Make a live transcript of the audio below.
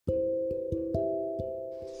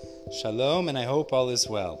Shalom, and I hope all is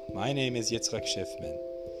well. My name is Yitzchak Schiffman.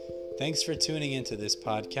 Thanks for tuning into this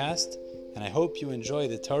podcast, and I hope you enjoy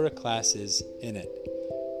the Torah classes in it.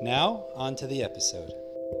 Now, on to the episode.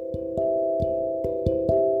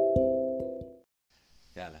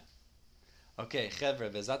 Yalla. Okay, Chevra,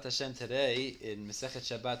 Bezat Hashem, today in Masechet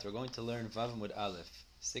Shabbat, we're going to learn Vav Amud Aleph,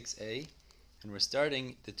 6a, and we're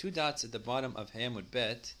starting the two dots at the bottom of Hey Amud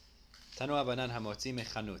Bet, Tanu Abanan Hamotzi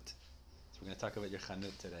Mechanut. So we're going to talk about your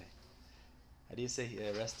chanut today. How do you say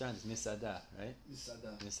restaurant? It's misada, right?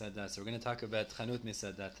 Misada. So we're going to talk about chanut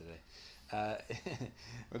misada today.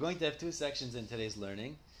 We're going to have two sections in today's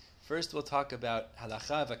learning. First, we'll talk about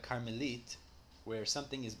halacha of a karmelit, where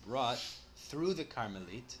something is brought through the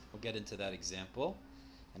karmelit. We'll get into that example,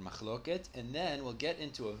 and machloket, and then we'll get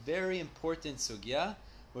into a very important sugya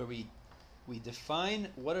where we define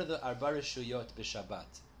what are the arba reshuyos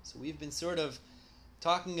b'Shabbat. So we've been sort of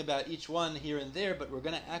talking about each one here and there, but we're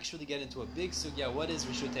going to actually get into a big sugya. What is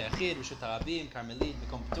reshut hayachid, reshut harabim, karmelit,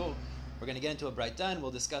 mekom ptur? We're going to get into a braita, and we'll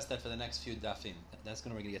discuss that for the next few dafim. That's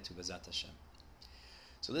what we're going to get to, Bezat Hashem.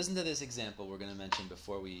 So listen to this example we're going to mention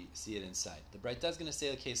before we see it inside. The braita is going to say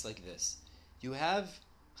a case like this. You have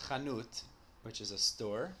chanut, which is a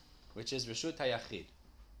store, which is reshut hayachid.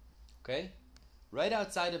 Okay? Right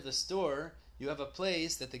outside of the store, you have a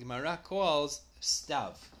place that the Gemara calls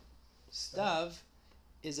stav. Stav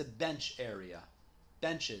is a bench area.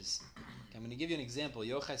 Benches. Okay, I'm going to give you an example.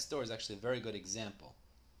 Yochai's store is actually a very good example.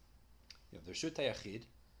 You have the reshut hayachid.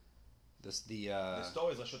 The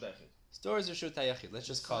store is reshut hayachid. Store is reshut hayachid. Let's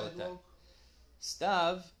just call it that.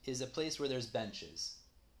 Stav is a place where there's benches.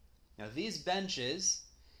 Now these benches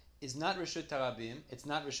is not reshut harabim. It's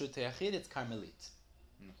not reshut hayachid. It's karmelit.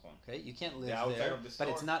 Okay, you can't live there, but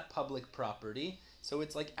it's not public property. So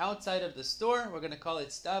it's like outside of the store. We're going to call it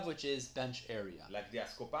stav, which is bench area. Like the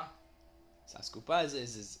askupa? So askupa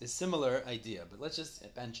is similar idea, but let's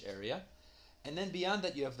just bench area. And then beyond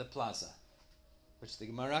that, you have the plaza, which the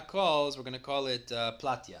Gemara calls, we're going to call it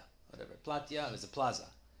platya, whatever. Platya is a plaza.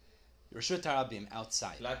 Reshut harabim,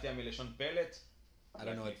 outside. Platya mileshon pelet? I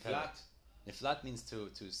don't know what pelet. Niflat means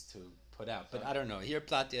to put out, but I don't know. Here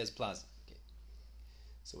platya is plaza. Okay.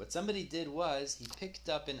 So what somebody did was, he picked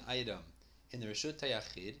up an item in the reshut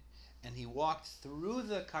hayachid, and he walked through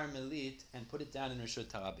the karmelit and put it down in reshut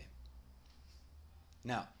harabim.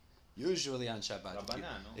 Now, usually on Shabbat,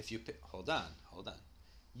 if you pick, hold on.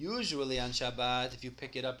 Usually on Shabbat, if you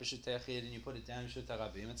pick it up reshut hayachid and you put it down in reshut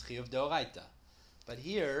harabim, it's chiyuv deoraita. But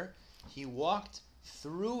here, he walked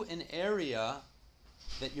through an area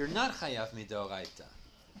that you're not chayav midoraita.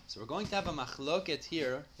 So we're going to have a machloket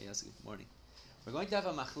here. Hey, good morning. We're going to have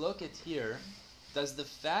a machloket here. Does the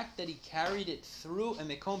fact that he carried it through a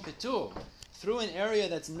mekom petur, through an area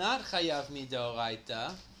that's not chayav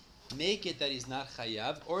midoraita, make it that he's not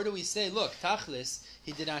chayav? Or do we say, look, tachlis,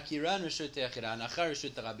 he did akiran reshut hayachid, achar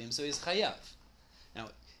reshut harabim, so he's chayav? Now,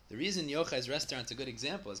 the reason Yochai's restaurant's a good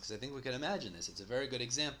example is because I think we can imagine this. It's a very good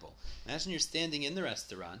example. Imagine you're standing in the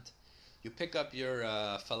restaurant, you pick up your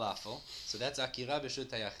falafel, so that's akira b'shut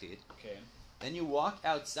hayachid. Okay. Then you walk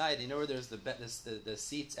outside, you know where there's the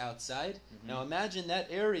seats outside? Mm-hmm. Now imagine that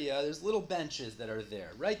area, there's little benches that are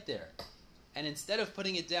there, right there. And instead of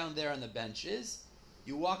putting it down there on the benches,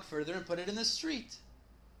 you walk further and put it in the street.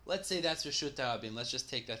 Let's say that's reshut harabim. Let's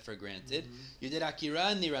just take that for granted. Mm-hmm. You did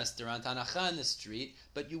akira in the restaurant, hanacha in the street,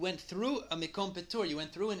 but you went through a mekom petur, you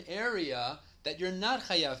went through an area that you're not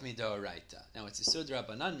chayav midoraita. Now it's a sudra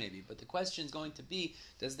banan maybe, but the question is going to be,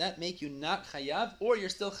 does that make you not chayav, or you're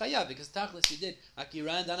still chayav? Because tachlis you did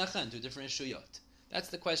akira and hanacha, two different reshuyot. That's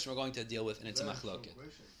the question we're going to deal with, and it's a machloket.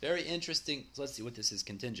 Very interesting. So let's see what this is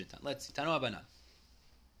contingent on. Let's see. Tanu Abanan.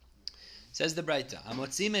 Says the Braita,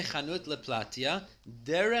 Hamotzi mechanut leplatya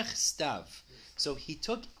derech stav. So he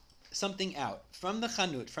took something out from the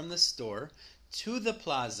chanut, from the store, to the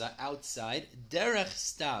plaza outside, derech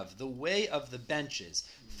stav, the way of the benches,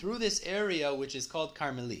 through this area which is called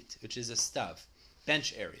karmelit, which is a stav,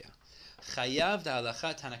 bench area. Chayav, the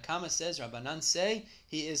halacha Tanakama says, Rabbanan say,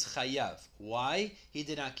 he is chayav. Why? He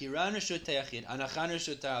did akiran reshut hayachid, anachan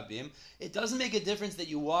reshut harabim. It doesn't make a difference that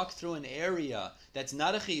you walk through an area that's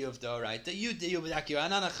not a chiyuv doraita. You did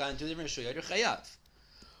akiran, anachan, two different reshuyot, you're chayav.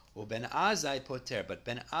 Well, Ben Azai poter, but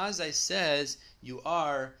Ben Azai says you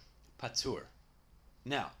are patur.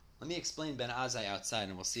 Now, let me explain Ben Azai outside,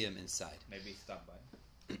 and we'll see him inside. Maybe he stopped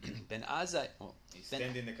by. Ben Azai, he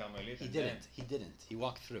stand in the karmelit. He didn't. He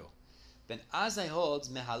walked through. Ben Azai holds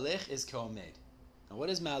mehalech is keomed. Now, what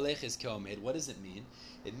is mehalech is keomed? What does it mean?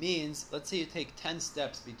 It means, let's say you take 10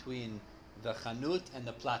 steps between the chanut and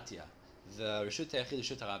the platya, the reshut hayachid,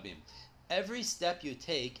 reshut harabim, every step you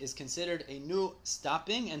take is considered a new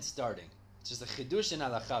stopping and starting. It's just a chidush in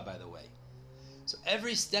halacha, by the way. So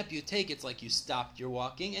every step you take, it's like you stopped your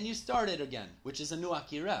walking and you started again, which is a new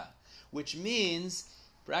akira. Which means,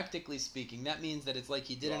 practically speaking, that means that it's like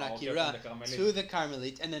he did an akira to the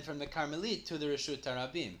Carmelit, and then from the Carmelit to the Reshut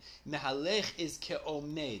Harabim. Mehalech is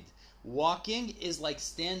ke'omed. Walking is like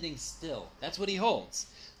standing still. That's what he holds.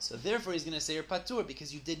 So therefore he's going to say you're patur,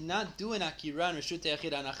 because you did not do an akira in Reshut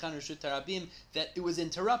Yachid, Anachan, Reshut Harabim, that it was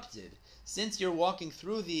interrupted. Since you're walking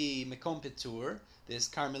through the Mekom Petur, this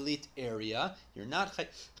Carmelit area, you're not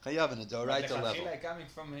chayav in a doraita level. Coming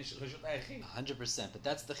from 100%, but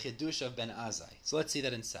that's the chidush of Ben Azai. So let's see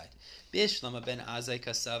that inside. Bishlama Ben Azai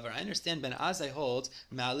kasavar. I understand Ben Azai holds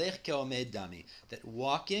malech keomed dami, that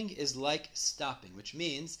walking is like stopping, which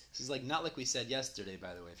means this is like not like we said yesterday.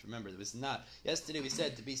 By the way, if you remember, it was not yesterday. We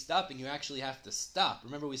said to be stopping, you actually have to stop.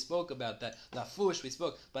 Remember, we spoke about that lafush. We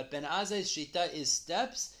spoke, but Ben Azai's shita is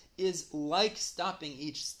steps is like stopping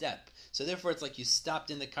each step. So therefore, it's like you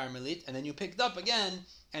stopped in the Carmelit, and then you picked up again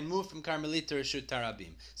and moved from Carmelit to Reshut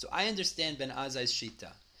Harabim. So I understand Ben Azai's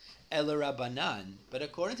shita. El Rabbanan, but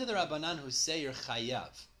according to the Rabbanan who say you're chayav,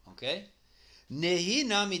 okay? Nehi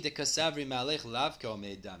nami de kasavri malech lav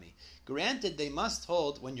keomed dami. Granted, they must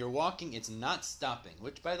hold when you're walking, it's not stopping,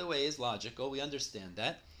 which by the way is logical. We understand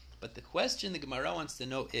that. But the question the Gemara wants to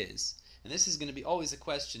know is, and this is going to be always a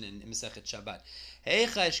question in Masechet Shabbat,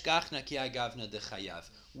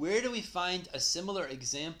 where do we find a similar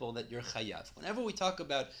example that you're chayav? Whenever we talk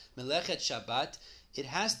about Melechet Shabbat, it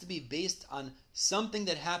has to be based on something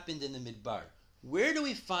that happened in the Midbar. Where do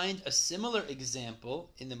we find a similar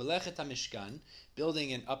example in the Melechet HaMishkan,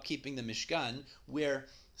 building and upkeeping the Mishkan, where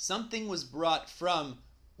something was brought from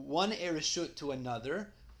one ereshut to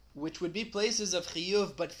another, which would be places of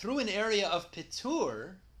chiyuv, but through an area of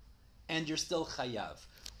Petur, and you're still chayav?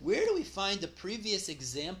 Where do we find a previous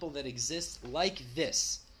example that exists like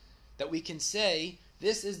this, that we can say,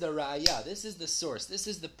 this is the ra'aya, this is the source, this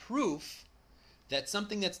is the proof that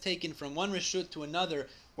something that's taken from one reshut to another,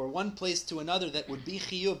 or one place to another that would be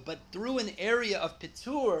chiyuv, but through an area of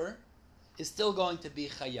Petur, is still going to be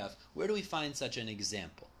chayav? Where do we find such an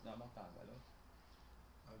example?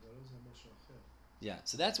 Yeah,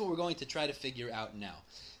 so that's what we're going to try to figure out now.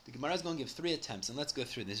 The Gemara is going to give 3 attempts, and let's go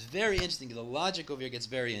through this. Very interesting. The logic over here gets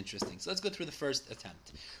very interesting. So let's go through the first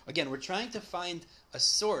attempt. Again, we're trying to find a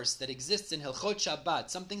source that exists in Hilchot Shabbat,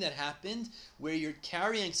 something that happened where you're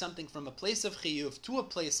carrying something from a place of chiyuv to a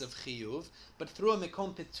place of chiyuv, but through a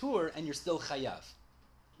mekom petur, and you're still chayav.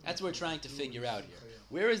 That's what we're trying to figure out here.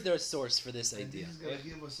 Where is there a source for this idea? This is going to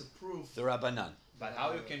give us a proof. The Rabbanan. But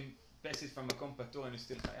how you can pass it from a patur and you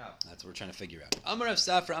still chayav? That's what we're trying to figure out. Amar Rav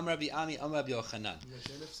Safra, Amar Rabbi Ami, Amar Rabbi Yochanan.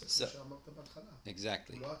 So,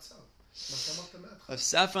 exactly. Rav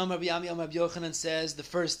Safra, Amar Rabbi Ami, Amar Rabbi Yochanan says the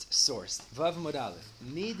first source. Vav Amud Aleph.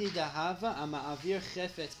 Midi dahava ama'avir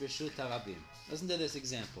chefetz b'reshut harabim. Listen to this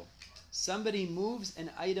example. Somebody moves an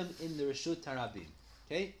item in the Reshut Harabim.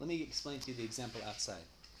 Okay, let me explain to you the example outside.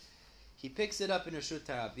 He picks it up in Reshut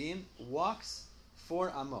Harabim, walks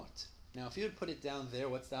 4 amot. Now, if you would put it down there,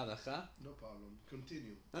 what's the halacha? No problem.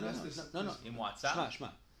 Continue. No. Shma.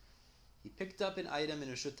 He picked up an item in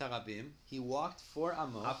Reshut Harabim. He walked 4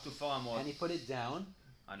 amot. Up to 4 amot. And he put it down.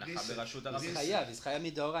 He's chayav. He's chayav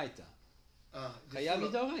midoraita.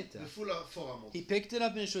 Chayav midoraita. The full 4 amot. He picked it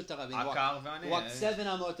up in Reshut Harabim. Walked 7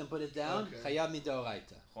 amot and put it down. Chayav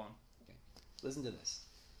midoraita. Okay. Listen to this.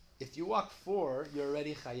 If you walk 4, you're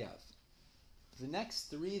already chayav. The next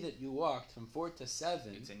 3 that you walked from 4 to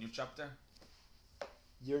 7, it's a new chapter.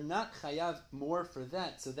 You're not chayav more for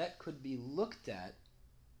that, so that could be looked at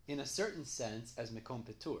in a certain sense as mekom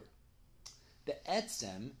petur. The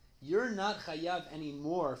etzem, you're not chayav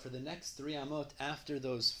anymore for the next 3 amot after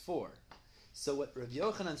those 4. So what Rav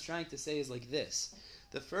Yochanan's trying to say is like this: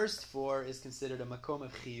 the first 4 is considered a makom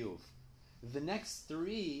of chiyuv. The next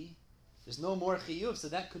 3, there's no more chiyuv, so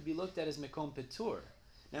that could be looked at as mekom petur.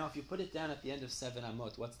 Now, if you put it down at the end of 7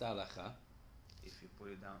 amot, what's the halacha? If you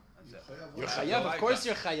put it down, you're chayav. Of course,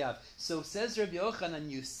 you're chayav. So says Rabbi Yochanan,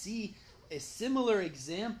 you see a similar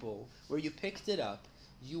example where you picked it up,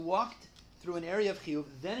 you walked through an area of chiyuv,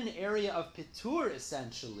 then an area of petur,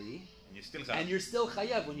 essentially, and you're still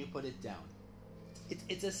chayav when you put it down.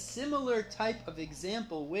 It's a similar type of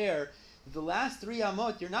example where The last 3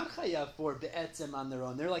 amot, you're not chayav for be'etzem on their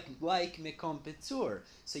own. They're like mekom petur.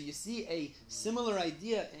 So you see a similar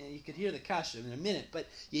idea, and you could hear the kasha in a minute, but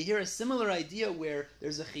you hear a similar idea where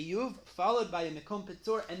there's a chiyuv followed by a mekom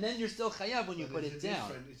petur, and then you're still chayav when you put it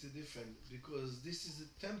down. It's a different, because this is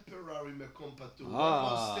a temporary mekom patur. Ah,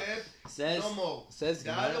 One more step, says, no more. Says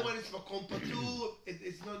The Gemara. other one is mekom patur,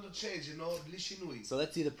 it's not a change, bli shinui. So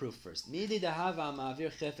let's see the proof first. Midi dahava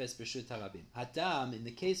ma'avir chefes b'shut harabim. Hatam, in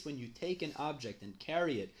the case when you take an object and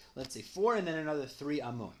carry it, let's say 4 and then another 3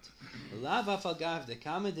 amot. Lav afagav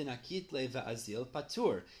dekama dinakit le va'azil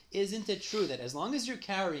patur. Isn't it true that as long as you're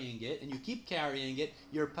carrying it and you keep carrying it,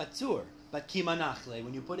 you're patur? But kimanachle,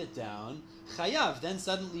 when you put it down, chayav, then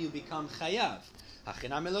suddenly you become chayav.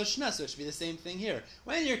 Hachinam eloshna, so it should be the same thing here.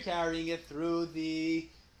 When you're carrying it through the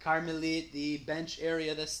Carmelit, the bench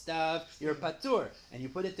area, the stav, you're patur, and you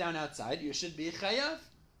put it down outside, you should be chayav.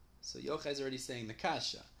 So Yochai is already saying the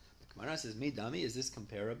kasha. The Gemara says, Midami, is this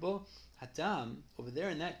comparable? Hatam, over there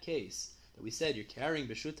in that case, that we said you're carrying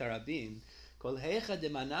b'shut harabim, kol heicha de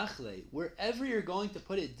manachle, wherever you're going to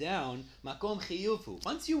put it down, makom chiyuvu.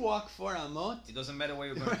 Once you walk 4 amot, It doesn't matter where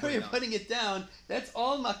you're going to put where it you're down. putting it down, that's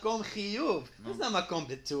all makom chiyuv. That's not makom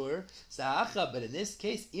betur. Sa'acha, but in this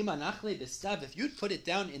case, imanachle b'stav, if you'd put it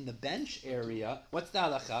down in the bench area, what's the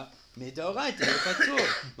halacha? Midoraita, you're patur.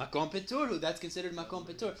 Makom petur, that's considered makom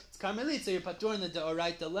petur. It's karmelit, so you're patur in the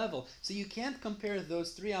deoraita level. So you can't compare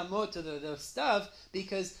those 3 amot to the stav,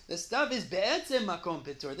 because the stav is be'etzem makom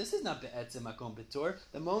petur. This is not be'etzem makom petur.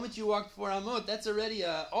 The moment you walked 4 amot, that's already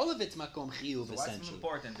all of it's makom chiyuv, So essentially. what's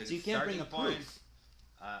important? The So you can't bring a starting proof.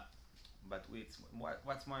 But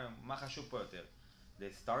what's more, מה חשוב פה יותר? The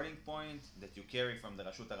starting point that you carry from the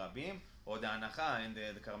רשות הרבים, or the הנחה and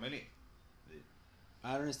the Carmelit?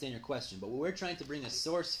 I don't understand your question, but what we're trying to bring a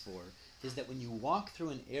source for is that when you walk through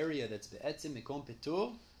an area that's be'etzem mekom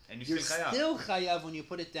petur, And you're still chayav. still chayav when you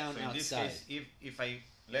put it down So in this outside. case, if I,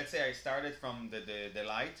 let's say I started from the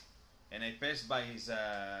light, and I passed by his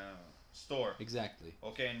store, Exactly.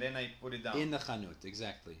 okay, and then I put it down. In the chanut,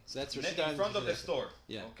 exactly. So that's Then Reshut in front of the Harabim. store.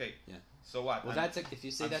 Yeah. Okay. Yeah. So what? Well, that's if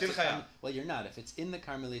you say I'm that's still chayav. well, you're not. If it's in the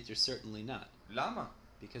Carmelit, you're certainly not, למה?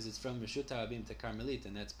 because it's from Reshut Harabim to Carmelit,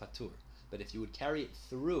 and that's patur. But if you would carry it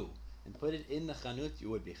through and put it in the chanut, you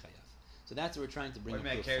would be chayav. So that's what we're trying to bring. What do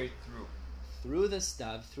a you mean I proof carry for. it Through through? the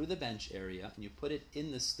stav, through the bench area, and you put it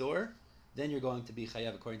in the store, then you're going to be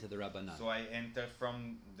chayav according to the Rabbanan. So I enter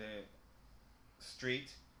from the street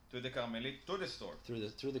to the Carmelit to the store. Through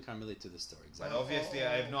the Carmelit to the store, But exactly. obviously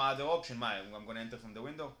I have no other option. I'm going to enter from the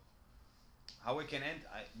window? How I can enter?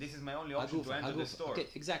 This is my only option to enter the store. Okay,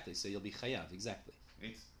 exactly. So you'll be chayav, exactly.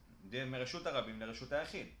 It's מרשות הרבים לרשות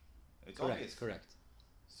היחיד. It's Correct, obvious. correct.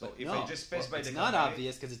 So But if no, I just pass by it's the not Carmelit,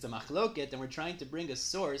 obvious because it's a machloket, and we're trying to bring a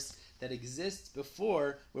source that exists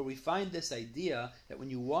before, where we find this idea that when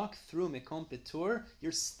you walk through Mekom Petur,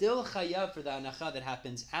 you're still chayav for the anacha that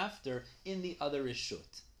happens after in the other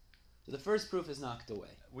reshut. So the first proof is knocked away.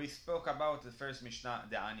 we spoke about the first Mishnah,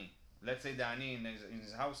 the Ani. Let's say the Ani in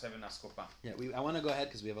his house have an askopa. Yeah, I want to go ahead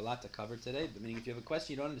because we have a lot to cover today. But meaning, if you have a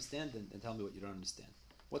question you don't understand, then tell me what you don't understand.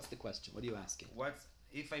 What's the question? What are you asking? What's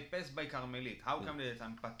if I pass by Carmelit? How come that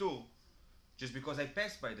I'm patur just because I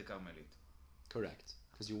passed by the Carmelit? Correct.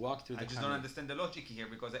 Because you walk through the I just Carmel. don't understand the logic here,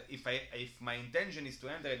 because if my intention is to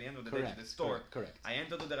enter at the end of the day Correct, to the store, correct. I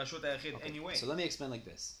enter to the Rashut HaYachid Okay, anyway. So let me explain like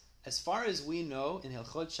this. As far as we know, in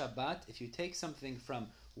Hilchot Shabbat, if you take something from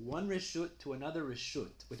one reshut to another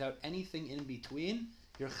reshut without anything in between,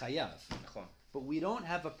 you're chayav. נכון. But we don't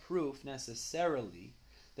have a proof necessarily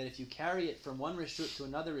that if you carry it from one reshut to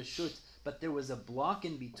another reshut, but there was a block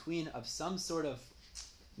in between of some sort of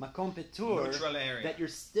makom petur, Neutral area. that you're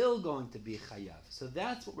still going to be chayav. So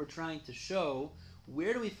that's what we're trying to show.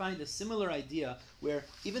 Where do we find a similar idea where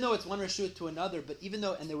even though it's one reshut to another, but even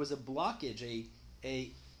though, and there was a blockage,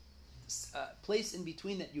 a place in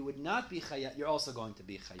between that you would not be chayav, you're also going to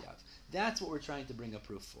be chayav. That's what we're trying to bring a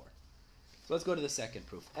proof for. So let's go to the second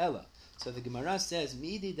proof. Ella. So the Gemara says,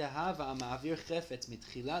 Midi dahava ma'avir chefetz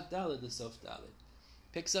mitchilat daled lesof daled.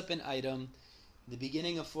 Picks up an item, the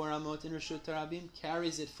beginning of 4 amot in Reshut Harabim,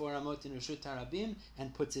 carries it 4 amot in Reshut Harabim,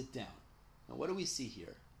 and puts it down. Now what do we see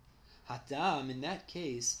here? Hatam, in that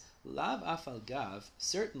case, lav afal gav,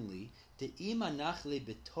 certainly, the imanachle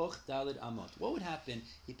betoch daled amot. What would happen?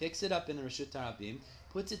 He picks it up in the Reshut Harabim,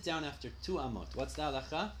 puts it down after 2 amot. What's the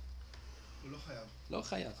halacha? הוא לא חייב. Lo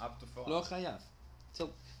chayav. Up to 4. Lo chayav.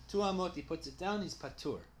 Till 2 amot he puts it down, he's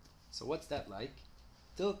patur. So what's that like?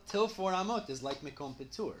 Till 4 amot is like mekom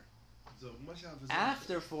patur. זהו, מה שהיה וזה...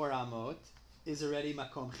 After 4 amot is already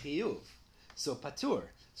makom chiyuv. So patur.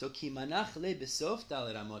 So ki manach le besof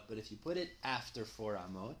dalet amot. But if you put it after 4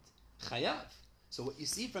 amot, Chayav. So what you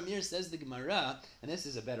see from here, says the Gemara, and this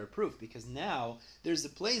is a better proof, because now there's a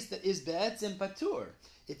place that is be'etzem patur.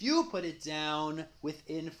 If you put it down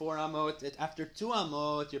within 4 amot, after 2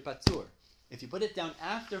 amot, you're patur. If you put it down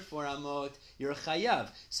after 4 amot, you're chayav.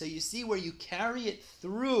 So you see where you carry it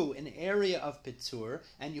through an area of patur,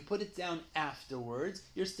 and you put it down afterwards,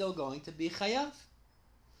 you're still going to be chayav.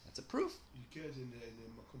 That's a proof. You carried in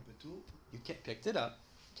makom patur. You picked it up,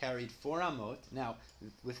 carried 4 amot. Now,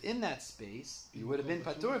 within that space, you would have been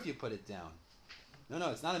patur if you put it down.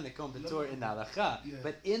 No, it's not a mekom patur in the halacha. Yeah.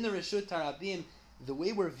 But in the Reshut Harabim, the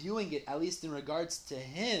way we're viewing it, at least in regards to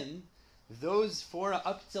him, those 4,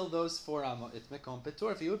 up till those 4 amot, it's mekom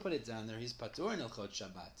patur. If he would put it down there, he's patur in Ilchot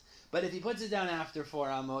Shabbat. But if he puts it down after 4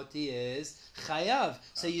 amot, he is chayav.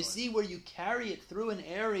 So you see where you carry it through an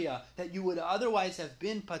area that you would otherwise have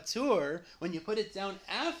been patur. When you put it down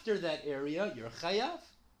after that area, you're chayav.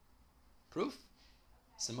 Proof?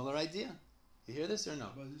 Similar idea. You hear this or no?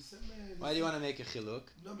 But the same, Why do you want to make a chiluk?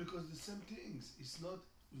 No, because the same things. It's not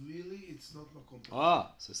makom patur.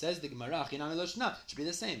 So says the Gemara, Chinam Eloshna, should be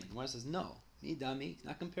the same. The Gemara says no. Nidami,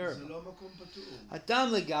 not comparable. It's not makom patur.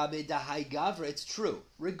 Hatam legabe dahai gavra, it's true.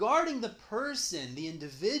 Regarding the person, the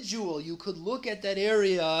individual, you could look at that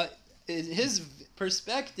area, in his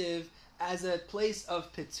perspective, as a place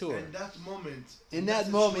of pitur. In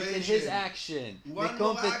that moment, in his action. One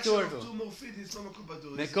more action of 2 more feet is not makom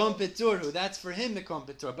patur. Mekom peturhu, that's for him mekom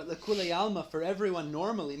petur. But lekule alma, for everyone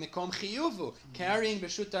normally, mekom chiyuvu, carrying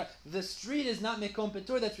reshut. The street is not mekom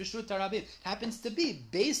petur, that's reshut harabim. Happens to be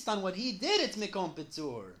based on what he did. It's mekom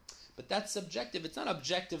petur. But that's subjective. It's not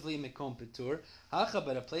objectively mekom petur. Hacha,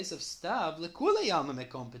 but a place of stav lekule alma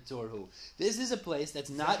mekom peturhu. This is a place that's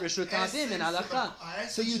not reshut harabim in halacha.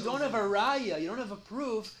 So you don't have a raya, you don't have a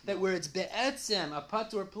proof that where it's be'etzem, a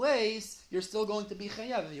patur place, you're still going to be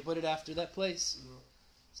chayav if you put it after that place.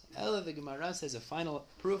 So Ella, the Gemara says a final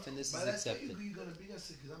proof, and this is accepted. But you're going to bring us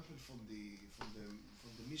an example from the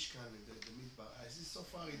Mishkan, the Midbar. I see so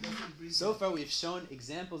far it doesn't bring. So far we've shown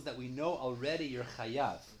examples that we know already you're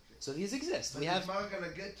chayav. So these exist. But We have. Gemara going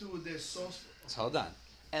to get to the source. So hold on.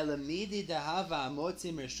 Elamidi dahava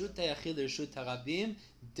amotzim reshut hayachid reshut harabim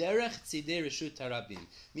derech tzidei reshut harabim.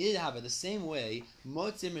 Midi dahava, the same way,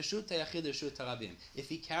 motzim reshut hayachid reshut harabim. If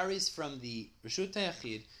he carries from the reshut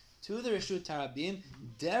hayachid to the reshut harabim,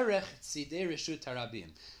 derech tzidei reshut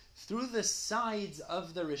harabim, through the sides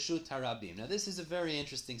of the reshut harabim. Now this is a very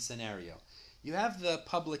interesting scenario. You have the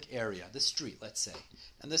public area, the street, let's say.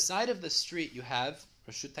 On the side of the street you have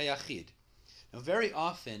reshut hayachid. Now, very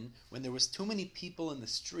often, when there was too many people in the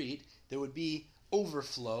street, there would be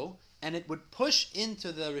overflow, and it would push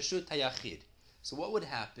into the Reshut HaYachid. So what would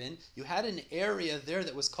happen? You had an area there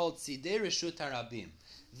that was called Tzidei Reshut HaRabim,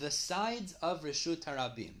 the sides of Reshut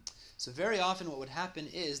HaRabim. So very often what would happen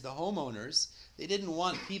is the homeowners, they didn't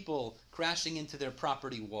want people crashing into their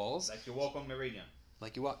property walls. Like you walk on Meridian.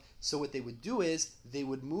 So what they would do is, they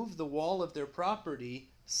would move the wall of their property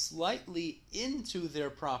slightly into their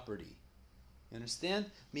property. You understand?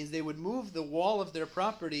 Means they would move the wall of their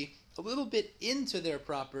property a little bit into their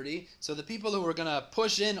property, so the people who were going to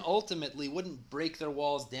push in ultimately wouldn't break their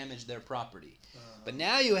walls, damage their property. But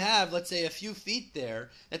now you have, let's say, a few feet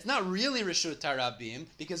there. It's not really Reshut HaRabim,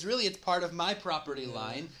 because really it's part of my property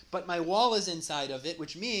line, but my wall is inside of it,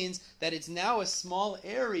 which means that it's now a small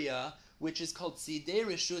area, which is called Tzidei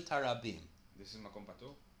Reshut HaRabim. This is makom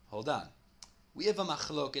patur? Hold on. We have a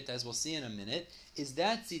machloket, as we'll see in a minute. Is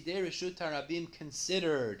that Tzidei Reshut HaRabim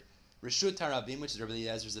considered Reshut HaRabim, which is Rabbi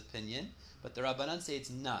Eliezer's opinion, but the Rabbanan say it's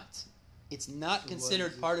not. It's not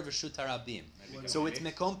considered part of Reshut HaRabim. So it's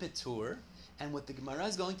Mekom Petur, and what the Gemara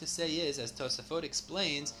is going to say is, as Tosafot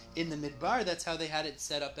explains, in the Midbar, that's how they had it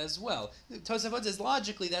set up as well. Tosafot says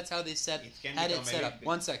logically that's how they had it set up.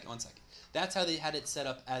 One second. That's how they had it set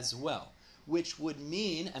up as well. Which would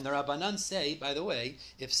mean, and the Rabbanan say, by the way,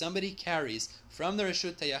 if somebody carries from the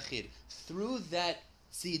Reshut HaYachid through that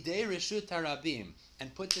Tzidei Reshut HaRabim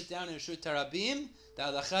and puts it down in Reshut HaRabim, the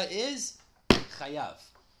halacha is chayav.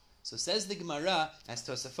 So says the Gemara, as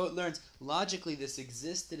Tosafot learns, logically this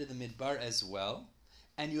existed in the Midbar as well,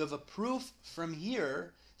 and you have a proof from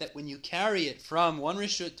here that when you carry it from one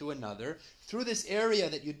Reshut to another, through this area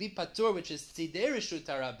that you'd be patur, which is Tzidei Reshut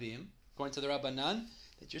HaRabim, according to the Rabbanan,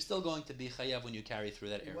 that you're still going to be chayav when you carry through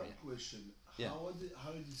that area. One question. Yeah.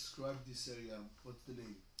 How do you describe this area? What's the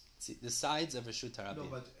name? See, the sides of Reshut HaRabim. No,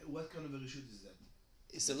 but what kind of a reshut is that?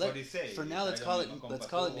 So What do you say? for now, let's call it Mekom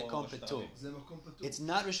Petur. Is it makom patur? It's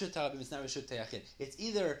not Reshut HaRabim, it's not Reshut HaYachid. It's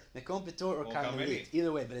either Mekom Petur or Or Karmelit. Karmelit.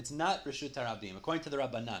 Either way, but it's not Reshut HaRabim, according to the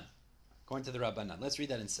Rabbanan. Let's read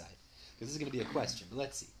that inside, because this is going to be a question, but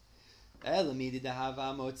let's see. Elamidi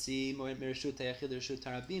dahava motzi mereshut hayachid reshut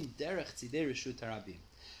harabim derech tzidei reshut harabim.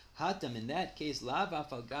 Hatam, in that case, lav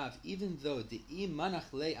afal gav, even though the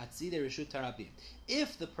manach le atzide reshut harabim,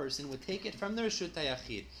 if the person would take it from the reshut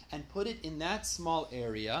hayachid and put it in that small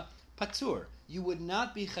area, patur, you would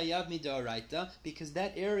not be chayav midoraita because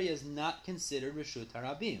that area is not considered reshut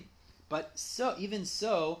harabim. But so, even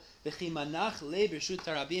so, v'chi manach le reshut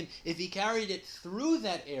harabim, if he carried it through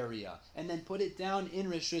that area and then put it down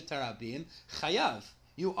in reshut harabim, chayav.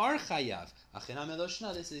 You are chayav.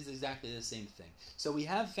 This is exactly the same thing. So we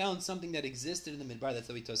have found something that existed in the midbar. That's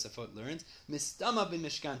the way Tosafot learns. Mistama bin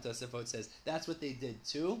Mishkan, Tosafot says. That's what they did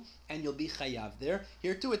too, and you'll be chayav there.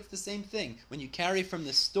 Here too, it's the same thing. When you carry from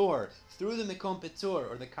the store through the Mekom Petur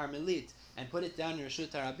or the Carmelit and put it down in Reshut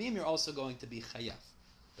Harabim, you're also going to be chayav.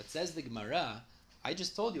 But says the Gemara, I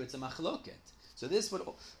just told you it's a machloket. So this would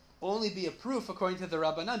only be a proof according to the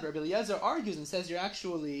Rabbanan. Rabbi Eliezer argues and says you're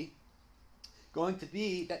actually going to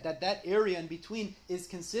be that area in between is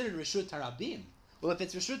considered Reshut Harabim. Well, if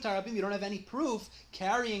it's Reshut Harabim, you don't have any proof.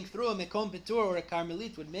 Carrying through a Mekom Petur or a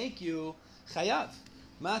Carmelit would make you chayav.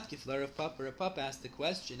 Matkif Rav Papa. Rav Papa asked the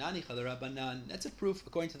question, Anicha Rabbanan. That's a proof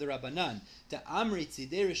according to the Rabbanan. To Amri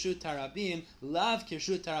Tzidei Reshut Harabim, Lav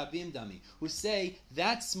Kirshut Harabim Dami. Who say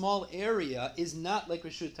that small area is not like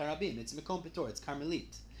Reshut Harabim. It's Mekom Petur, it's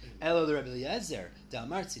Carmelit. Elo the Rabbi Eliezer,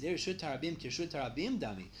 Damar Tzidei Reshut Harabim Kirshut Harabim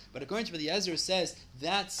Dami. But according to Rabbi Eliezer, says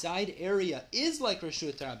that side area is like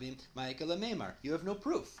Reshut Harabim. Ma'ika Lamemar. You have no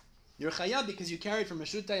proof. You're chayav because you carried from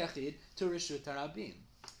Reshut Hayachid to Reshut Harabim.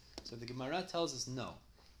 So the Gemara tells us no.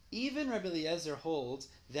 Even Rabbi Eliezer holds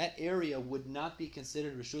that area would not be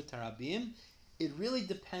considered Reshut Harabim. It really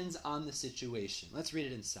depends on the situation. Let's read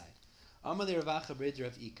it inside. When did Rabbi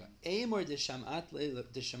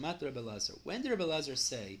Elazar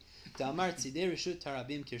say,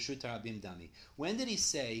 when did he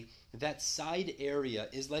say that side area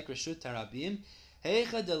is like Reshut Harabim?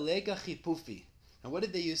 And what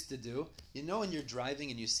did they used to do? You know when you're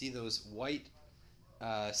driving and you see those white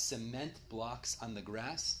cement blocks on the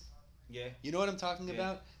grass? Yeah. You know what I'm talking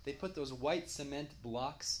about? They put those white cement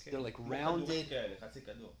blocks. Okay. They're like rounded.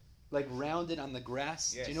 Like rounded on the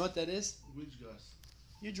grass. Yes. Do you know what that is? Which grass?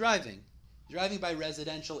 You're driving. You're driving by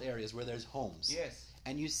residential areas where there's homes. Yes.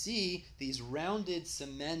 And you see these rounded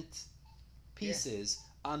cement pieces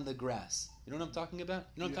on the grass. You know what I'm talking about?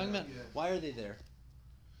 You know what I'm talking about? Yeah. Why are they there?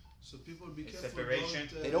 So people be careful. Separation.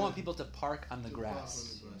 They don't want people to park on the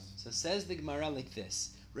grass. So says the Gemara like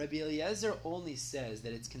this. Rabbi Eliezer only says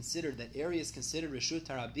that it's considered, that area is considered Reshut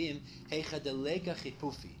Harabim, heichadeleka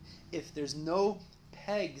chipufi. If there's no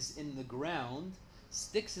pegs in the ground,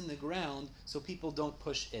 sticks in the ground, so people don't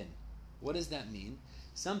push in. What does that mean?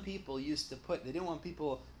 Some people used to they didn't want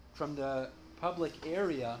people from the public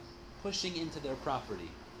area pushing into their property.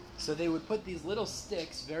 So they would put these little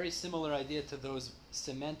sticks, very similar idea to those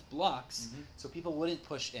cement blocks, so people wouldn't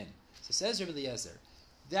push in. So says Rabbi Eliezer,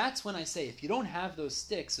 that's when I say, if you don't have those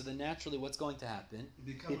sticks, so then naturally what's going to happen?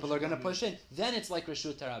 People are going to push in. Then it's like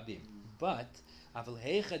Reshut Harabim. But,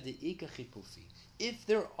 if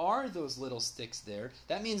there are those little sticks there,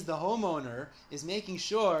 that means the homeowner is making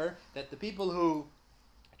sure that the people who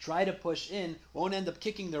try to push in won't end up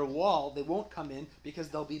kicking their wall. They won't come in because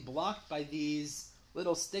they'll be blocked by these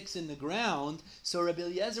little sticks in the ground. So Rabbi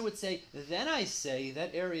Eliezer would say, then I say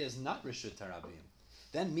that area is not Reshut Harabim.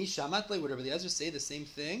 Then Mishamatle, would Rabbi Eliezer say the same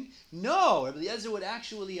thing? No, Rabbi Eliezer would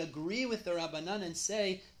actually agree with the Rabbanan and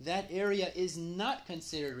say that area is not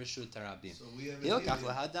considered Reshut Harabim.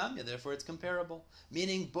 So therefore it's comparable.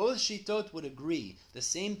 Meaning both Shitot would agree the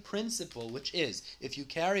same principle, which is if you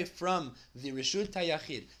carry from the Reshut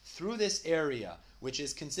Hayachid through this area, which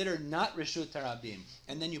is considered not Reshut Harabim,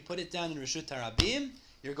 and then you put it down in Reshut Harabim,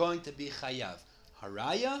 you're going to be Chayav.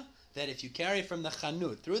 Haraya, that if you carry from the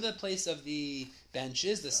chanut through the place of the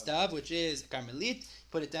benches, the stav, which is Carmelit,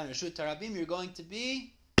 put it down in Reshut Harabim, you're going to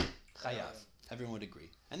be chayav. Everyone would agree.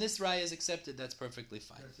 And this raya is accepted, that's perfectly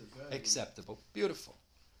fine. Acceptable. Beautiful.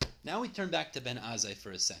 Now we turn back to Ben Azai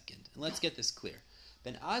for a second, and let's get this clear.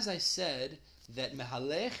 Ben Azai said that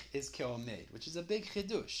mehalech is keomed, which is a big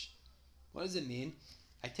chidush. What does it mean?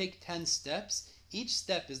 I take 10 steps, each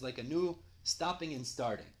step is like a new stopping and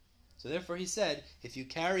starting. So therefore he said, if you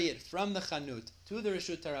carry it from the chanut to the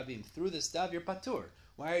Reshut Harabim through the stav, you're patur.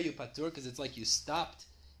 Why are you patur? Because it's like you stopped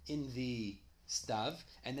in the stav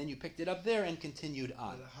and then you picked it up there and continued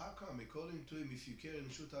on. But how come, according to him, if you carry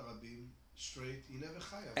Reshut Harabim straight, you never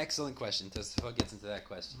chayav? Excellent question. Tosafot gets into that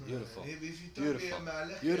question. Beautiful.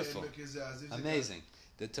 Beautiful. Amazing.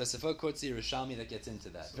 The Tosafot quotes the Yerushalmi that gets into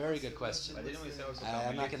that. Very good question.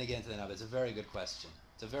 I'm not going to get into that now, but it's a very good question.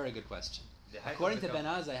 It's a very good question. The height According of to the Ben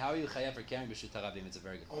Azai, how are you chayav for carrying Reshut Harabim? It's a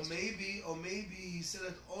very good Or question. maybe he said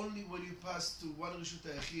that only when you pass to one Reshut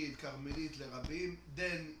HaYachid, Carmelit, Lerabim,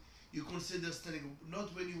 then you consider standing,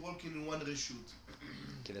 not when you're walking in one Reshut.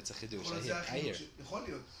 Okay, that's a chidush. יכול להיות זה I hear. החילוק יכול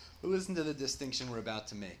להיות. Well, listen to the distinction we're about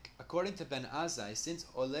to make. According to Ben Azai, since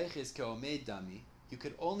olech is ke'omed dami, you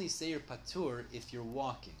could only say you're patur if you're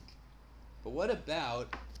walking. But what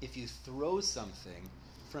about if you throw something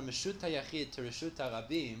from Reshut HaYachid to Reshut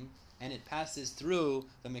HaRabim and it passes through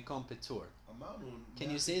the Mekom Patur? אמרנו, Can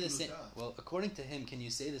you say the same? מהחילותה. Well, according to him, can you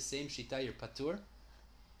say the same shita you're patur?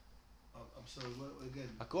 I'm sorry, again.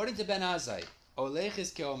 According to Ben Azai, olech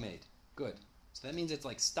is ke'omed. Good. So that means it's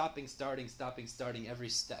like stopping, starting every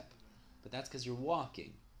step. But that's because you're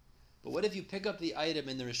walking. But what if you pick up the item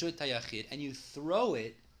in the Reshut HaYachid and you throw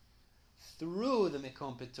it through the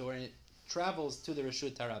Mekom Patur and it travels to the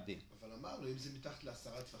Reshut HaRabim? אבל אמרנו, אם זה מתחת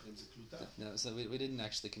ל10 טפחים זה קלוטה. No, so we didn't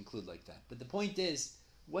actually conclude like that. But the point is,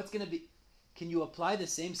 what's going to be... Can you apply the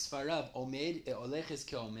same svara of omed, olech is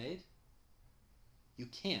ke'omed? You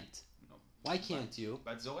can't. No. Why can't you?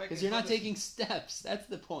 But Zorek Because is you're not the- taking steps. That's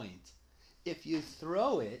the point. If you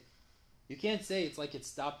throw it, you can't say it's like it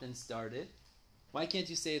stopped and started. Why can't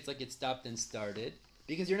you say it's like it stopped and started?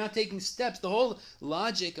 Because you're not taking steps. The whole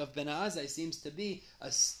logic of Ben Azai seems to be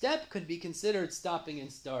a step could be considered stopping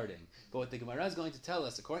and starting. But what the Gemara is going to tell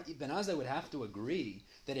us, according Ben Azai would have to agree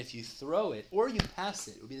that if you throw it or you pass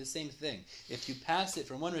it, it would be the same thing. If you pass it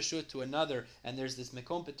from one reshut to another and there's this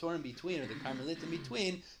Mekom Patur in between or the Carmelit in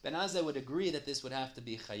between, Ben Azai would agree that this would have to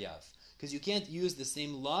be Chayav. Because you can't use the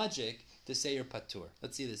same logic to say you're Patur.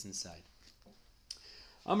 Let's see this inside.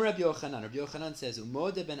 Amar Rabbi Yochanan. Rabbi Yochanan says,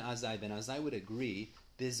 Umode Ben Azai would agree,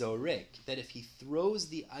 Bizorek, that if he throws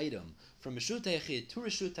the item from Reshut HaYachid to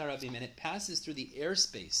Reshut HaRabim and it passes through the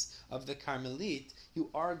airspace of the Carmelit, you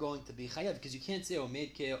are going to be Chayav, because you can't say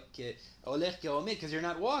Olech Ke'omed, because you're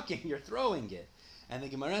not walking, you're throwing it. And the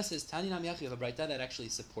Gemara says, Tani Nam Yachi, a braita that actually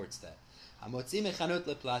supports that. Hamotzi mechanot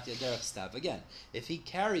leplatya derech stav. Again, if he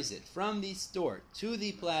carries it from the store to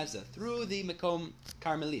the plaza through the Mekom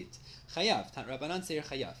Carmelit, chayav. Rabbanan say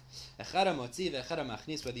chayav. Echad hamotzi ve'echad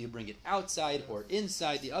hamachnis, whether you bring it outside or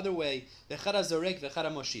inside, the other way. Ve'echad hazorek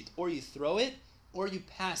ve'echad hamoshit, or you throw it, or you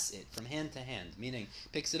pass it from hand to hand, meaning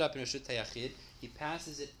picks it up in Reshut HaYachid, he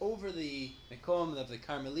passes it over the Mekom of the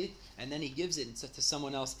Carmelit, and then he gives it to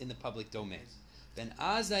someone else in the public domain. Ben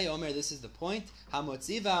Azai Omer, this is the point.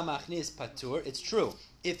 Hamotzi v'hamachnis patur. It's true.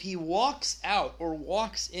 If he walks out or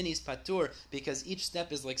walks in, he's patur because each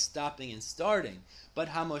step is like stopping and starting. But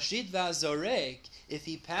hamoshit v'azorek, if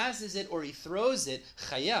he passes it or he throws it,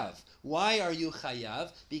 chayav. Why are you chayav?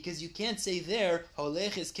 Because you can't say there,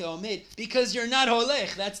 holech is ke'omed, because you're not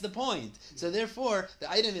holech. That's the point. So therefore, the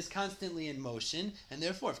item is constantly in motion, and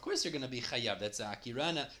therefore, of course, you're going to be chayav. That's a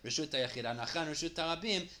akirana, reshut ha'yachid, anachan, reshut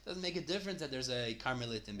ha'rabim. Doesn't make a difference that there's a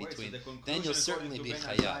carmelit in between. Wait, so the Then you'll certainly be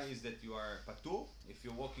chayav. Is that you are patur if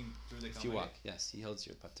you're walking through the If you Carmelit? walk, yes, he holds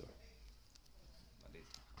your patur. But it-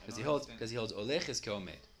 I Because don't he understand. holds olech is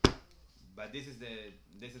ke'omed. But this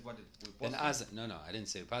is what we Ben posted. Azai, no, I didn't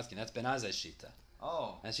say Paskin. That's Ben Azai's shita.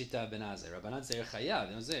 Oh, That's shita of Ben Azai. Rabbanan say chayav.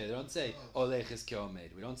 They don't say olech is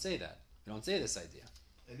ke'omed. We don't say that. We don't say this idea.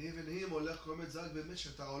 And even him הולך קומד זה רק באמת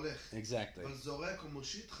שאתה הולך. Exactly. אבל זורק או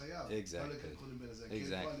מושיט חייב. Exactly. לא לקרוא בין זה.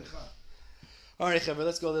 Exactly. כן, All right, Chaver,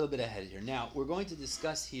 let's go a little bit ahead here. Now, we're going to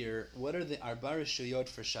discuss here what are the arba reshuyot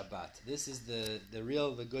for Shabbat. This is the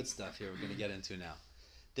good stuff here we're going to get into now.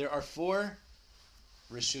 There are 4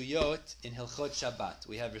 reshuyot in Hilchot Shabbat.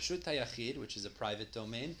 We have Reshut HaYachid, which is a private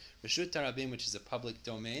domain, Reshut HaRabim, which is a public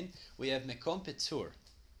domain. We have Mekom Petur.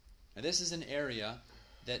 Now, this is an area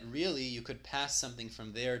that really you could pass something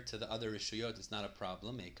from there to the other reshuyot. It's not a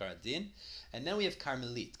problem, Eikar Adin. And then we have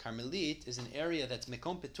Carmelit. Carmelit is an area that's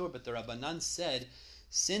Mekom Petur, but the Rabbanan said,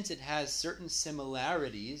 since it has certain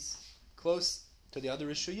similarities close to the other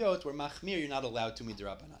reshuyot, where Machmir, you're not allowed to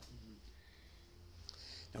midrabanan.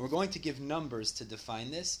 Now we're going to give numbers to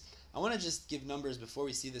define this. I want to just give numbers before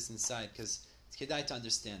we see this inside, because it's kedai to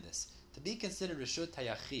understand this. To be considered Reshut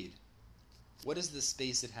HaYachid, what is the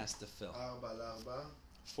space it has to fill? 4 על 4.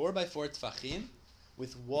 4 by 4 tfachim,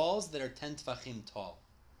 with walls that are 10 tfachim tall.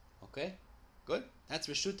 Okay? Good? That's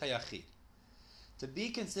Reshut HaYachid. To be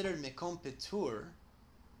considered Mekom Petur,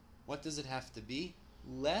 what does it have to be?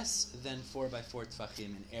 Less than 4 by 4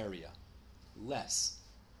 tfachim in area. Less.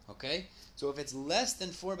 Okay? So if it's less than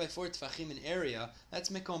 4 by 4 tfachim in area, that's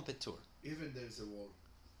Mekom Petur. Even there is a wall.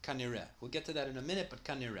 Kanireh. We'll get to that in a minute, but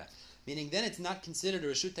Kanireh. Meaning then it's not considered a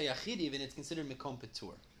Reshut HaYachid even, it's considered Mekom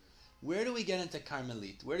Petur. Where do we get into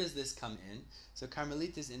Carmelit? Where does this come in? So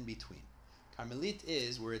Carmelit is in between. Carmelit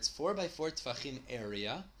is where it's 4 by 4 tfachim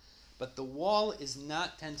area, but the wall is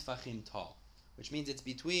not 10 tfachim tall, which means it's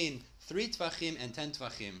between 3 tfachim and 10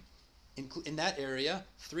 tfachim. In that area,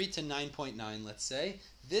 3 to 9.9, let's say,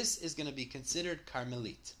 this is going to be considered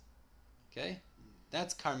Carmelit. Okay?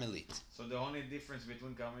 That's Carmelit. So the only difference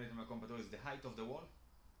between Carmelit and Makom Patur is the height of the wall?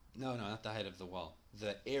 No, not the height of the wall.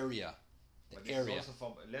 The area. But Area. It's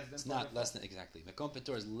also for less than It's 4 not less than, exactly. Makom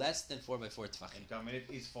Patur is less than 4 by 4 tfachim. And Carmelit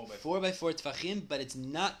is 4 by 4 by 4 tfachim, but it's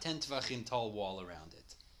not 10 tfachim tall wall around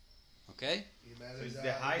it. Okay? So it's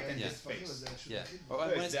the height and the space. Yeah.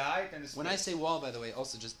 It's the height and the space. When I say wall, by the way,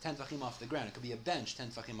 also just 10 tfachim off the ground. It could be a bench 10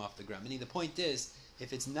 tfachim off the ground. Meaning the point is,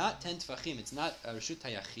 if it's not 10 tfachim, it's not a reshut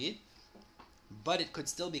hayachid, but it could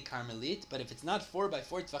still be Carmelit. But if it's not 4 by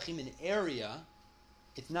 4 tfachim in area,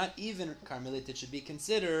 it's not even Carmelit. It should be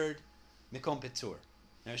considered Mekom Petur.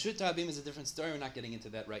 Now, Reshut Harabim is a different story. We're not getting into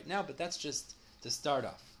that right now, but that's just to start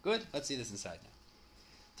off. Good? Let's see this inside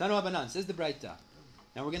now. Tanu Abanan says the Braita.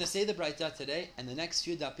 Now, we're going to say the Braita today, and the next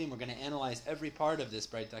few dapim, we're going to analyze every part of this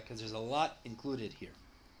Braita because there's a lot included here.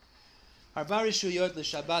 Harba reshuyot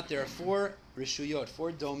l'Shabbat. There are 4 reshuyot,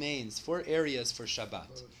 4 domains, 4 areas for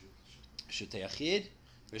Shabbat. Reshut Hayachid,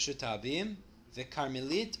 Reshut Harabim, the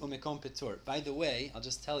Carmelit, u'Mekom Petur. By the way, I'll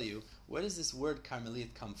just tell you, where does this word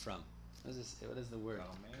Carmelit come from? What is the word?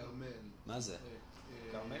 Mazeh.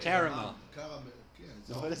 Caramel.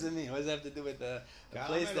 So what does it mean? What does it have to do with the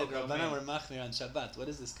place that Rabbanan were machmir on Shabbat? Where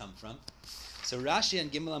does this come from? So Rashi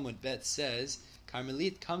and Gimel Amud Bet says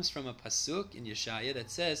Carmelit comes from a pasuk in Yeshaya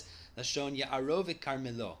that says Lashon Ya'arov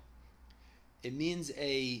Carmelo. It means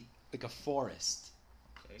like a forest.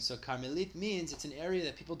 Okay. So Carmelit means it's an area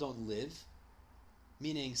that people don't live,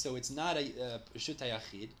 meaning so it's not a Reshut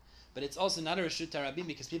HaYachid, but it's also not a Reshut HaRabim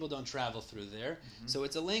because people don't travel through there. Mm-hmm. So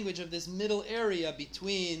it's a language of this middle area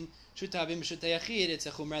between Reshut HaRabim and Reshut HaYachid. It's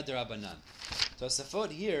a Chumrah D'Rabbanan. So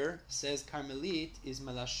Safot here says Carmelit is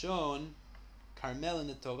Malashon, Carmel in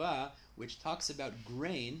the Torah, which talks about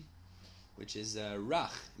grain, which is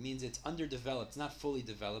rach. It means it's underdeveloped. It's not fully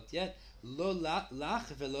developed yet. Lo lach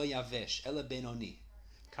velo yavesh, ela benoni.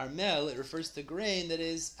 Carmel, it refers to grain that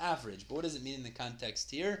is average. But what does it mean in the context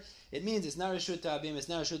here? It means it's not Reshut HaRabim, it's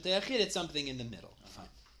not Reshut HaYachid, it's something in the middle. Fine.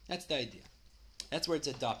 That's the idea. That's where it's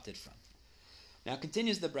adopted from. Now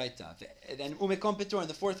continues the Braita. Then Mekom Petur, and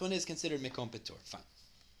the fourth one is considered Mekom Petur. Fine.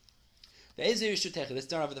 Let's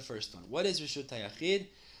start off with the first one. What is Reshut HaYachid?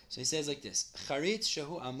 So he says like this. Charitz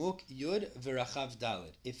shehu amuk yud v'rachav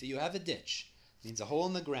daled. If you have a ditch, means a hole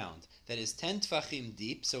in the ground, that is 10 tfachim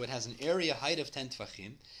deep, so it has an area height of 10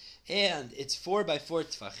 tfachim, and it's 4 by 4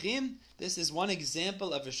 tfachim, this is one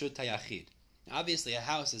example of Reshut HaYachid. Obviously, a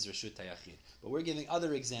house is Reshut HaYachid, but we're giving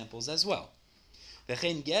other examples as well.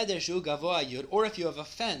 V'chein geder shu gavoa yud, or if you have a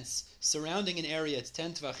fence surrounding an area, it's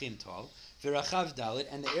 10 tfachim tall, v'rachav dalet,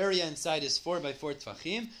 and the area inside is 4 by 4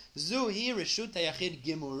 tfachim, zuhi Reshut HaYachid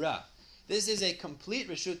gimura. This is a complete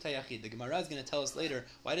Reshut HaYachid. The Gemara is going to tell us later,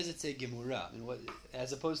 why does it say Gemura? I mean, what,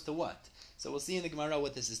 as opposed to what? So we'll see in the Gemara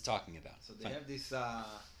what this is talking about. So they have this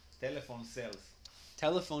telephone cells.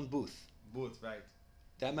 Telephone booth. Booth, right.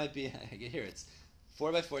 That might be, I hear it's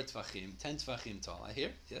 4 by 4 tfachim, 10 tfachim tall. I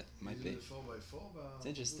hear? Yeah, might be. 4 by 4? It's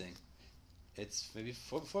interesting. It's maybe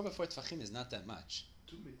 4 by 4 tfachim is not that much.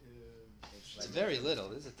 It's very little.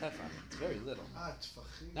 This is a tefach. It's very little.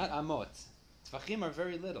 Tfachim. Not amot. Tfachim are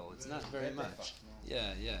very little. It's not very much.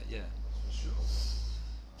 Yeah.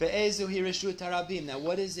 Ve'ezu hi Reshut HaRabim. Now,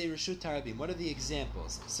 what is a Reshut HaRabim? What are the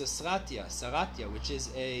examples? So, Saratya, which is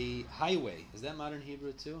a highway. Is that modern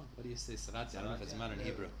Hebrew too? What do you say, Saratya? I don't know if it's modern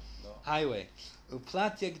Hebrew. No. Highway.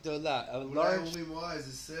 Uplatya Gdola, a large...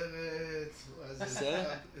 Seret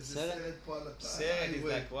is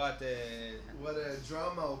like what a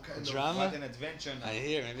drama or kind of... Drama? What an adventure now. I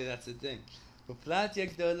hear, maybe that's the thing. Uplatya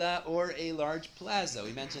Gdola, or a large plaza.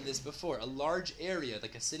 We mentioned this before. A large area,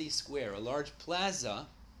 like a city square, a large plaza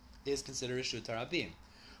is considered Reshut HaRabim.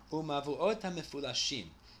 Umavuot HaMefulashim.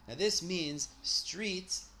 Now this means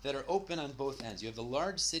streets that are open on both ends. You have a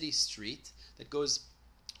large city street that goes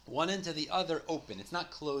one end to the other open. It's not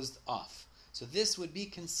closed off. So this would be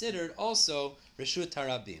considered also Reshut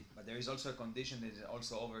HaRabim. But there is also a condition that is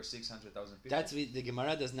also over 600,000 people. That's the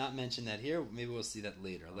Gemara does not mention that here. Maybe we'll see that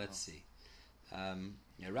later. Let's see.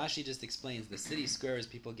 Rashi just explains the city square is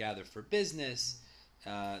people gather for business.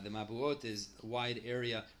 The Mabuot is a wide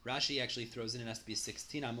area. Rashi actually throws in it has to be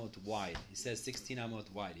 16 amot wide. He says 16 amot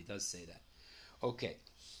wide. He does say that. Okay.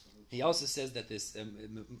 He also says that this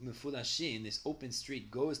Mefulashin, this open street,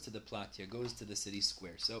 goes to the Platya, goes to the city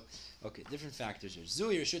square. So, okay, different factors here.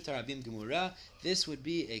 Zui Reshut HaRabim Gemura. This would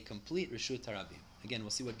be a complete Reshut HaRabim. Again,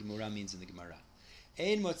 we'll see what Gemura means in the Gemara.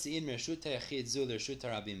 Ein motzi'in mereshut hayachid zu lereshut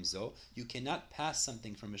harabim zo. You cannot pass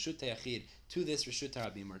something from reshut hayachid to this reshut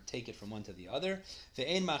harabim, or take it from one to the other.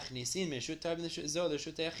 Ve'ein machnisin mereshut harabim zo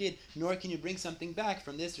lereshut hayachid. Nor can you bring something back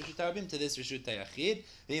from this reshut harabim to this reshut hayachid.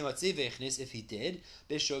 Ve'im motzi ve'echnis, if he did,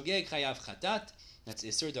 b'shogeg chayav chatat. That's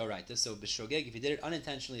Isur Doraita. So b'shogeg, if he did it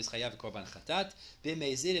unintentionally, is chayav korban chatat.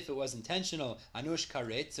 B'meizid, if it was intentional, anush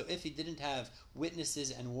karet. So if he didn't have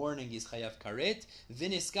witnesses and warning, is chayav karet.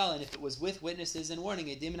 V'niskal, and if it was with witnesses and warning,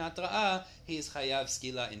 edim natra'ah, he is chayav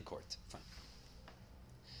skila in court. Fine.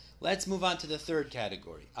 Let's move on to the third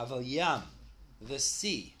category. Aval yam, the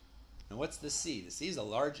sea. Now what's the sea? The sea is a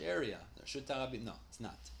large area. No, it's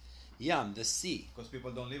not. Yam, the sea. Because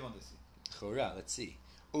people don't live on the sea. Chora, let's see.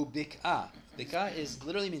 Ubik'ah. Bik'ah is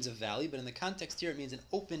literally means a valley, but in the context here it means an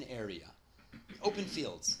open area. Open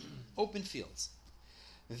fields. Open fields.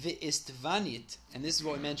 V'istvanit, and this is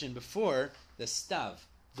what we mentioned before, the stav,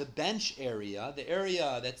 the bench area, the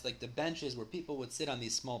area that's like the benches where people would sit on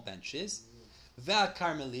these small benches.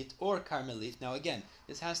 V'karmelit, or karmelit. Now again,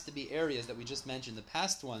 this has to be areas that we just mentioned, the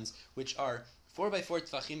past ones, which are 4 by 4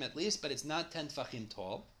 tfachim at least, but it's not 10 tfachim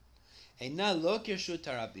tall. Eina lo kirshut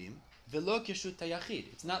harabim.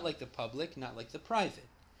 It's not like the public, not like the private.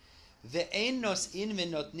 But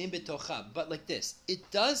like this,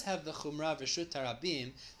 it does have the chumrah v'reshut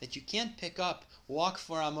harabim that you can't pick up, walk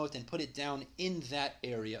 4 amot, and put it down in that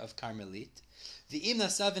area of Carmelit.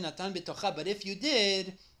 But if you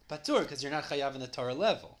did, patur, because you're not chayav in the Torah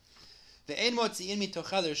level. But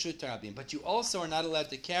you also are not allowed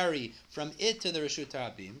to carry from it to the reshut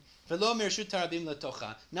harabim.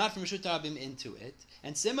 Not from reshut harabim into it.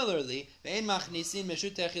 And similarly,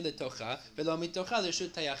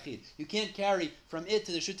 you can't carry from it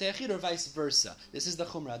to the reshut hayachid or vice versa. This is the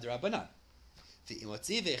chumrah d'Rabbanan.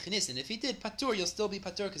 And if he did patur, you'll still be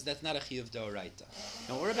patur because that's not a chiyuv d'oraita.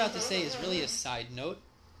 Now what we're about to say is really a side note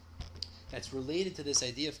that's related to this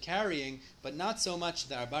idea of carrying, but not so much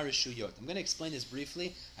the arba reshuyot. I'm going to explain this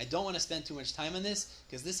briefly. I don't want to spend too much time on this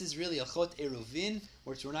because this is really a chot eruvin,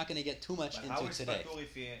 which we're not going to get too much into today.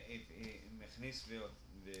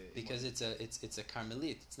 Because it's a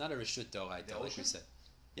karmelit. It's not a reshut d'oraita, like we said.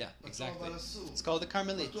 Yeah, exactly. It's called the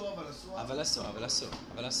karmelit. Avalasu,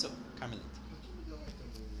 karmelit.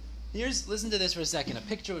 Listen to this for a second. A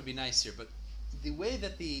picture would be nice here, but the way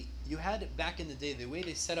that you had it back in the day, the way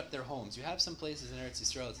they set up their homes, you have some places in Eretz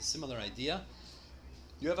Yisrael, it's a similar idea.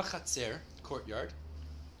 You have a chatzer, courtyard.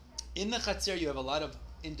 In the chatzer, you have a lot of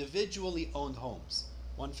individually owned homes.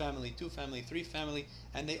 1 family, 2 family, 3 family,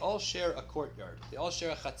 and they all share a courtyard. They all share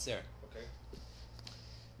a chatzer. Okay.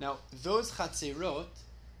 Now, those chatzerot,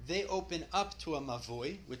 they open up to a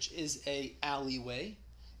mavoi, which is a alleyway.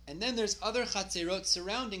 And then there's other chatzerot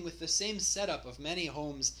surrounding with the same setup of many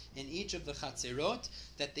homes in each of the chatzerot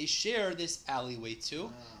that they share this alleyway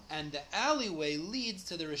to. And the alleyway leads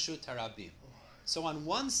to the reshut harabim. So on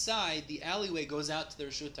one side, the alleyway goes out to the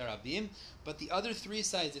reshut harabim, but the other 3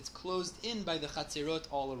 sides, it's closed in by the chatzerot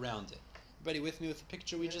all around it. Everybody with me with the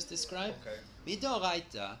picture we just described? Okay.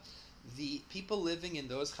 Midoraita, the people living in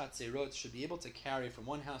those chatzerot should be able to carry from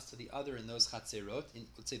one house to the other in those chatzerot, in,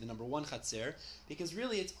 let's say the number 1 chatzer, because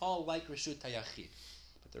really it's all like reshut hayachid.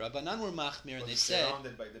 But the Rabbanan were machmir, and they said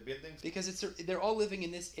surrounded by the buildings, because they're all living in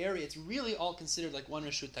this area, it's really all considered like one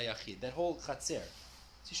reshut hayachid, that whole chatzer.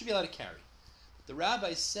 So you should be allowed to carry. But the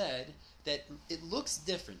rabbi said that it looks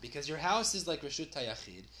different because your house is like reshut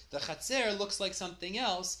hayachid. The chatzer looks like something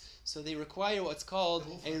else, so they require what's called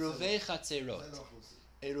eruvei chatzerot.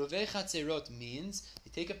 Eruvei chatzerot means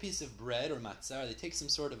they take a piece of bread or matzah, or they take some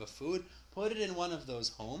sort of a food, put it in one of those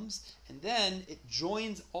homes, and then it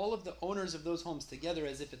joins all of the owners of those homes together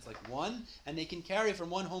as if it's like one, and they can carry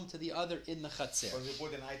from one home to the other in the chatzer. When you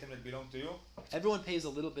put an item that belongs to you, everyone pays a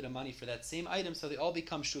little bit of money for that same item, so they all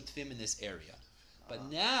become shutfim in this area.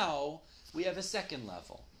 But now we have a second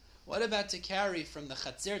level. What about to carry from the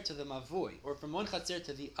chatzer to the mavui, or from one chatzer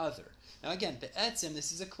to the other? Now again, be'etzim,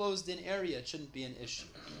 this is a closed-in area, it shouldn't be an issue.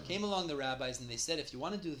 Came along the rabbis and they said, if you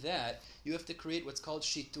want to do that, you have to create what's called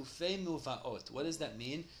shitufei muvaot. What does that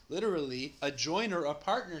mean? Literally, a joiner, a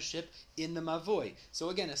partnership in the mavoi. So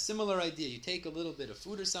again, a similar idea. You take a little bit of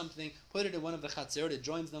food or something, put it in one of the chatzerot, it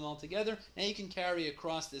joins them all together, now you can carry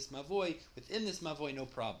across this mavoi, within this mavoi, no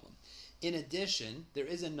problem. In addition, there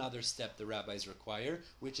is another step the rabbis require,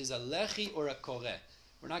 which is a lechi or a koreh.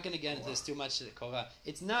 We're not going to get into this too much.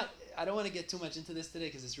 It's not. I don't want to get too much into this today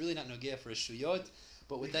because it's really not nogea for reshuyot.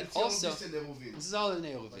 But with that also, this is all in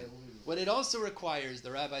Eruvin. What it also requires,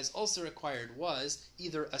 the rabbis also required, was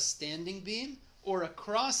either a standing beam or a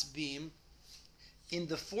cross beam in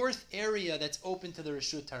the 4th area that's open to the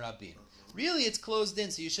reshut harabim. Really, it's closed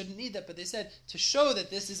in, so you shouldn't need that. But they said, to show that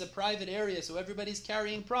this is a private area, so everybody's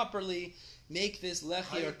carrying properly, make this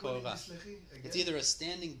lechi or kova. It's either a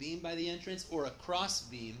standing beam by the entrance or a cross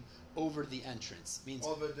beam over the entrance. Means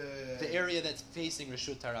over the area that's facing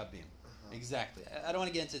Reshut Harabim. Exactly. I don't want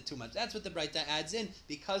to get into it too much. That's what the Braita adds in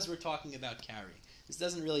because we're talking about carrying. This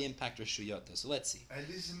doesn't really impact reshuyot, so let's see. And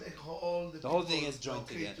this make all the whole thing is joined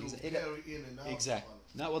together. To carry in and out. Exactly.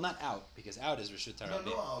 Not out, because out is Reshut Harabim.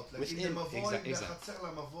 No, out. Like within, in the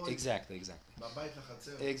mavoid, exactly. בבית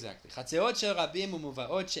לחצר. Exactly. חצרות של רבים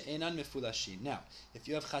ומובאות שאינן מפולשים. Now, if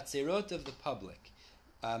you have חצרות of the public,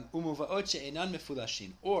 ומובאות שאינן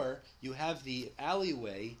מפולשים, or you have the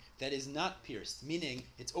alleyway that is not pierced, meaning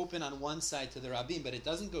it's open on one side to the Rabim, but it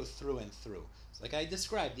doesn't go through and through. So like I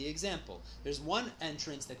described, the example. There's one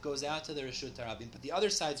entrance that goes out to the Reshut Harabim, but the other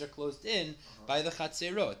sides are closed in by the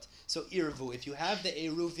Chatzerot. So Irvu, if you have the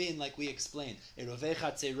Eruvin, like we explained, Eruvei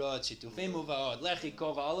Chatzerot, Shitufei Muvaot, Lechi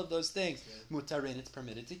Kova, all of those things, Mutarin, it's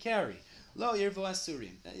permitted to carry. Lo Irvu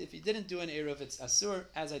Asurim. If you didn't do an Eruv, it's Asur,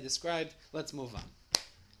 as I described. Let's move on.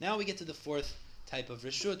 Now we get to the fourth type of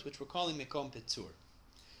Reshut, which we're calling Mekom Petur.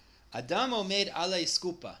 Adamo made alei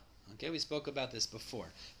skupa. Okay, we spoke about this before.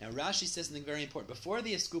 Now Rashi says something very important. Before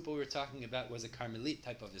the eskupa we were talking about was a Carmelit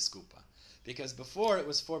type of eskupa. Because before it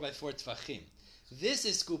was 4x4 tfachim. This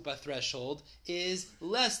eskupa threshold is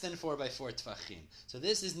less than 4x4 tfachim. So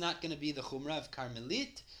this is not going to be the chumrah of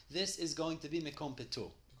Carmelit. This is going to be Mekom Petur.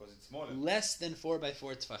 Because it's smaller. Less than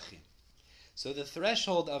 4x4 tfachim. So the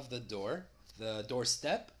threshold of the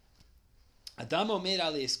doorstep, Adamo made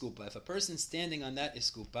ali eskupa. If a person standing on that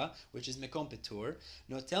eskupa, which is mekom petur,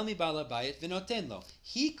 notel mi bala bayit v'noten lo.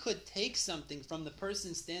 He could take something from the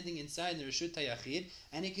person standing inside in the reshut hayachid,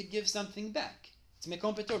 and he could give something back. It's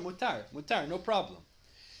mekom petur, mutar, no problem.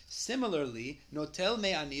 Similarly, notel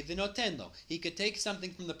me ani v'noten lo. He could take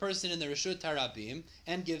something from the person in the reshut harabim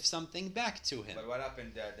and give something back to him. But what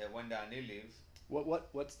happened when the ani leave?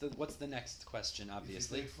 What's the next question?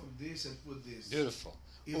 Obviously, if you take from this and put this. Beautiful.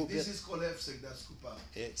 If this is called hefsek, that's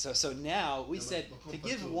kupa. So now we said to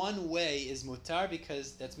give one way is mutar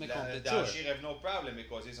because that's mekom petur. The ashir have no problem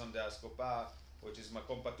because he's on the askupa, which is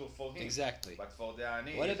mekom petur for him. Exactly. But for the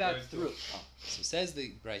ani, what about through? So says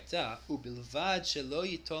the Braita, ubilvad shelo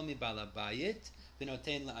yitol mi balabayit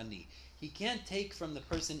v'noten la'ani. He can't take from the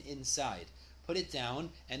person inside, put it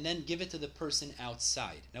down, and then give it to the person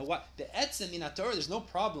outside. Now what? The etzem in Torah, there's no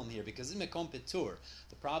problem here because it's mekom petur.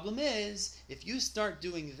 The problem is, if you start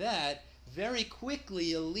doing that, very quickly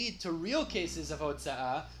you'll lead to real cases of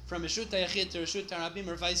hotza'ah from Reshut HaYachid to Reshut HaRabim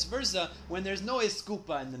or vice versa when there's no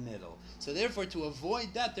eskupa in the middle. So therefore, to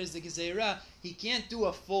avoid that, there's the Gezeirah. He can't do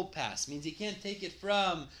a full pass. Means he can't take it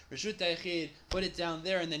from Reshut HaYachid, put it down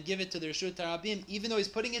there, and then give it to the Reshut HaRabim. Even though he's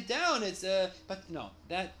putting it down, but no,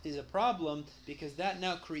 that is a problem because that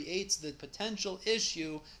now creates the potential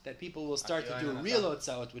issue that people will start to do real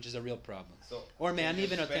hotzaot, which is a real problem. So, or may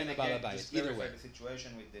even noten mebal habayit. Just Either way, the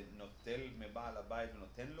situation with the notel mebal habayit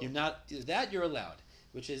noten lo. You're not that you're allowed,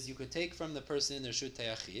 which is you could take from the person in the Reshut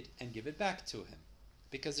HaYachid and give it back to him.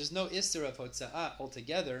 Because there's no Isser of Hotza'ah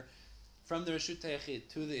altogether from the Reshut HaYachid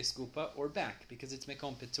to the Eskupa or back, because it's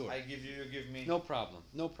Mekom Petur. I give you, you give me. No problem.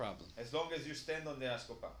 As long as you stand on the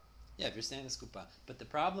Eskupa. Yeah, if you're standing Eskupa. But the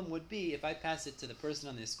problem would be if I pass it to the person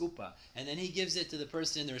on the Eskupa, and then he gives it to the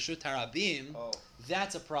person in the Reshut HaRabim,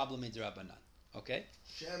 that's a problem in Drabanan. Okay?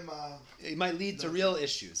 Shema. It might lead to real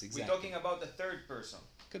issues, exactly. We're talking about the third person.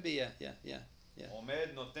 Could be, yeah.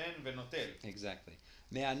 Omed, noten, venotel. Exactly.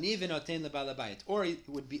 Or it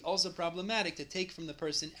would be also problematic to take from the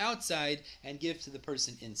person outside and give to the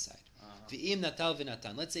person inside.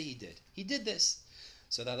 Let's say he did this.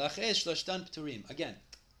 So the halacha is shloshtan pturim. Again,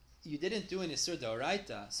 you didn't do an isur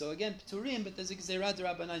d'oraita, so again pturim, but there's a gzeira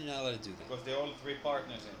d'rabanan, you're not allowed to do that. Because they're all three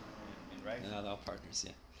partners in right? They're not all partners,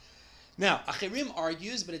 yeah. Now, Achirim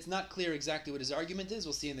argues, but it's not clear exactly what his argument is.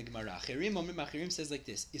 We'll see in the Gemara. Achirim says like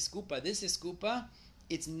this: Iskupa, this Iskupa,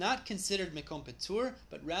 it's not considered Mekom Petur,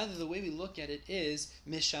 but rather the way we look at it is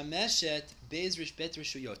Mishameshet Bez Rishbet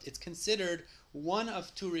Reshuyot. It's considered one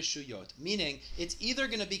of two Reshuyot, meaning it's either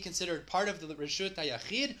going to be considered part of the Reshut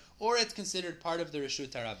HaYachid or it's considered part of the Reshut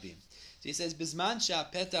HaRabim. So he says, Bizman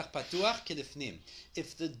Petach Patuach Kedifnim.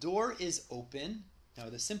 If the door is open, now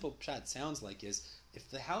the simple pshat sounds like is, if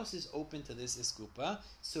the house is open to this eskupa,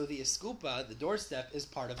 so the eskupa, the doorstep, is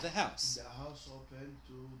part of the house. The house open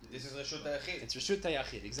to this is Reshut HaYachid. It's Reshut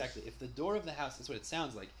HaYachid, exactly. If the door of the house, that's what it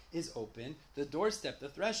sounds like, is open, the doorstep, the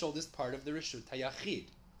threshold, is part of the Reshut HaYachid.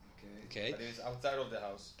 Okay. But if it's outside of the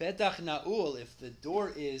house. Petach na'ul, if the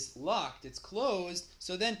door is locked, it's closed,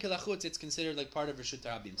 so then kilachutz, it's considered like part of Reshut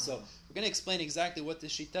Rabim. So we're going to explain exactly what the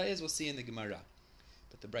shita is. We'll see in the Gemara.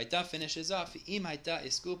 But the Braita finishes off. Im haita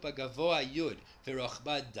iskupa gavoa yud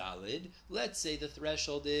v'rochba dalid. Let's say the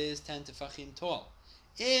threshold is 10 tefachim tall,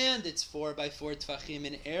 and it's 4 by 4 tefachim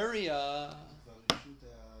in area.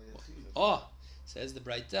 Oh, says the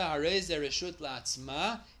Braita, harei ze reshut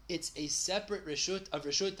la'atzma. It's a separate reshut of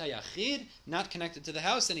reshut hayachid, not connected to the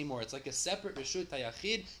house anymore. It's like a separate reshut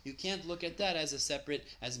hayachid. You can't look at that as a separate,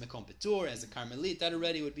 as a mekom petur, as a karmelit. That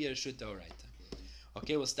already would be a reshut d'oraita.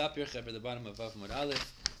 Okay, we'll stop here at the bottom of Vav Mud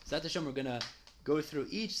Aleph. Zat Hashem, we're going to go through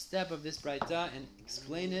each step of this Braita and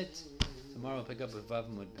explain it. Tomorrow we'll pick up with Vav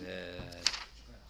Mud Bet.